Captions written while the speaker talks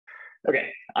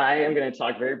Okay, I am going to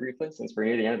talk very briefly, since we're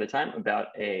near the end of the time, about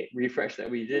a refresh that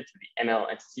we did to the ML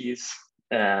entities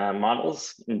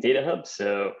models in DataHub.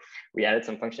 So we added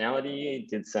some functionality,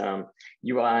 did some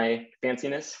UI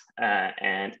fanciness,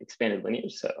 and expanded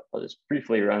lineage. So I'll just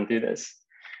briefly run through this.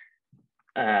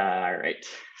 All right,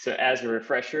 so as a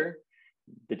refresher,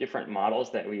 the different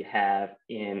models that we have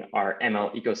in our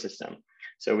ML ecosystem.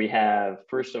 So we have,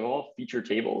 first of all, feature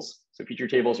tables. So feature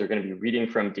tables are going to be reading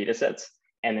from data sets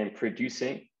and then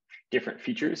producing different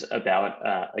features about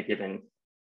a given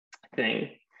thing.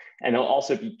 And they'll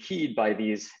also be keyed by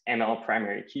these ML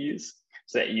primary keys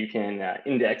so that you can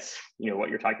index, what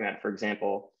you're talking about. For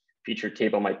example, feature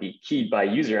table might be keyed by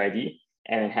user ID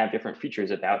and have different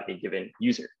features about a given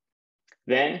user.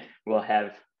 Then we'll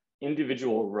have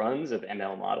individual runs of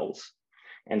ML models.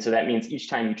 And so that means each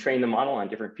time you train the model on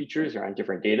different features or on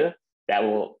different data, that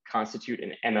will constitute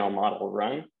an ML model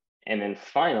run. And then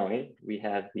finally, we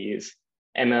have these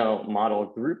ML model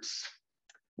groups,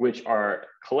 which are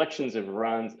collections of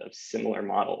runs of similar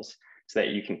models so that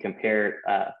you can compare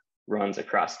runs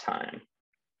across time.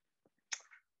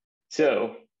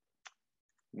 So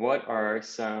what are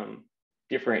some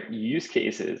different use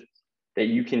cases that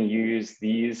you can use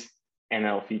these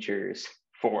ML features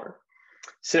for?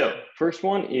 So first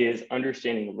one is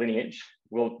understanding lineage.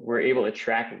 We're able to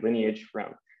track lineage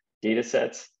from data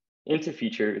sets into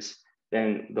features,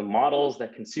 then the models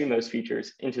that consume those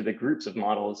features into the groups of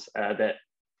models that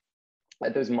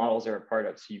those models are a part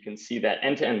of. So you can see that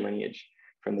end-to-end lineage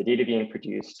from the data being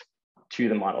produced to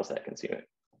the models that consume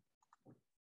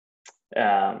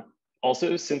it.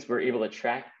 Also, since we're able to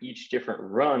track each different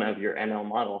run of your ML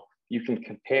model, you can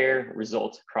compare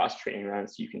results across training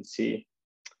runs. You can see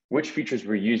which features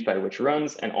were used by which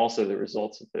runs and also the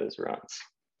results of those runs.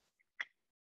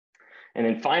 And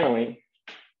then finally,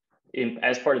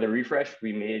 as part of the refresh,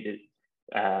 we made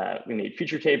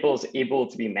feature tables able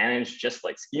to be managed just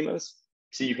like schemas.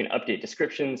 So you can update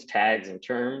descriptions, tags, and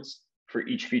terms for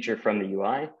each feature from the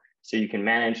UI. So you can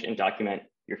manage and document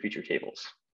your feature tables.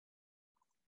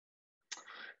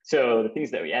 So the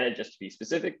things that we added, just to be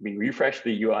specific, we refreshed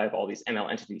the UI of all these ML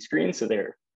entity screens. So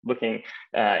they're looking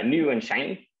new and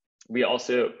shiny. We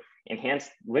also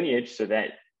enhanced lineage so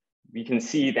that we can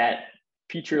see that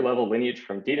feature level lineage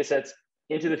from data sets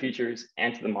into the features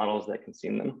and to the models that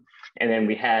consume them. And then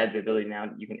we had the ability now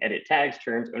that you can edit tags,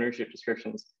 terms, ownership,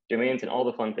 descriptions, domains, and all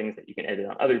the fun things that you can edit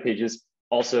on other pages,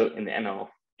 also in the ML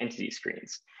entity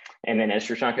screens. And then as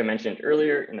Shashanka mentioned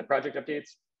earlier in the project updates,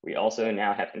 we also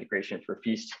now have integration for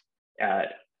Feast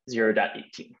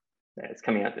 0.18 that's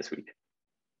coming out this week.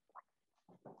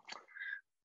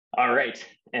 All right,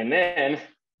 and then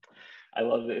I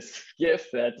love this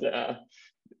GIF that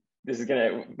this is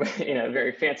gonna, in a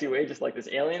very fancy way, just like this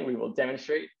alien, we will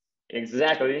demonstrate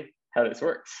exactly how this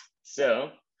works. So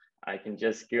I can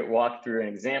just walk through an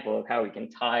example of how we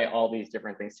can tie all these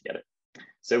different things together.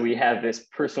 So we have this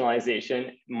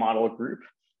personalization model group,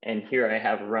 and here I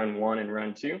have run 1 and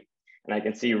run 2, and I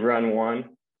can see run 1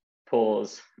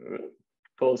 pulls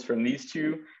from these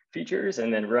two features,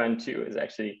 and then run 2 is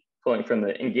actually pulling from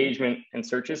the engagement and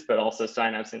searches, but also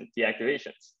signups and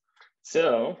deactivations.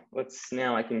 So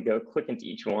now I can go click into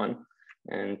each one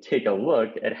and take a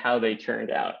look at how they turned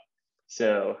out.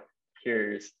 So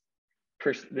this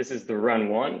is the run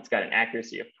 1. It's got an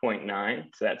accuracy of 0.9,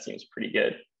 so that seems pretty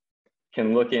good.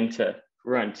 Can look into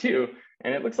run 2,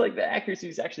 and it looks like the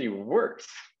accuracy actually works.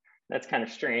 That's kind of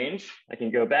strange. I can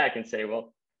go back and say,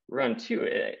 well, run 2,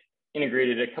 it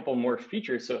integrated a couple more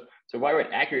features. So why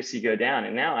would accuracy go down?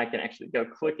 And now I can actually go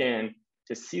click in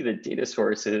to see the data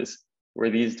sources where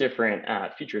these different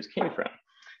features came from.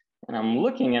 And I'm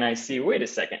looking and I see, wait a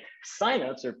second,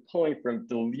 signups are pulling from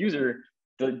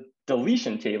the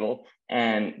deletion table,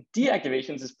 and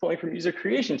deactivations is pulling from user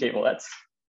creation table.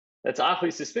 That's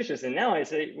awfully suspicious. And now I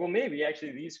say, well, maybe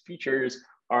actually these features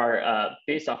are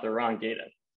based off the wrong data.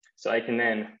 So I can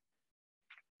then,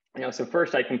 so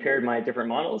first I compared my different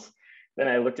models, then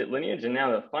I looked at lineage, and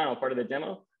now the final part of the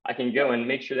demo, I can go and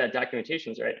make sure that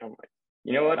documentation is right. I'm like,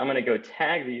 you know what? I'm going to go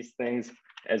tag these things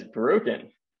as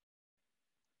broken.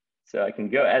 So I can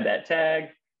go add that tag,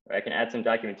 or I can add some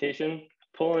documentation.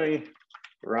 Pulling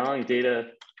wrong data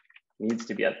needs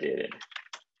to be updated.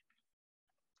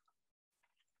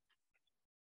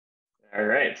 All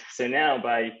right. So now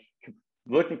by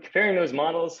comparing those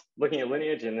models, looking at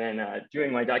lineage, and then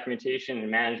doing my documentation and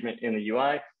management in the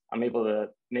UI, I'm able to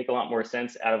make a lot more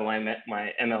sense out of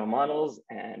my ML models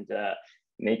and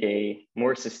make a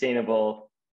more sustainable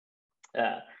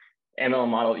ML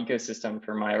model ecosystem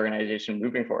for my organization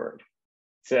moving forward.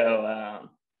 So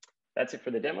that's it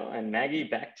for the demo. And Maggie,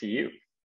 back to you.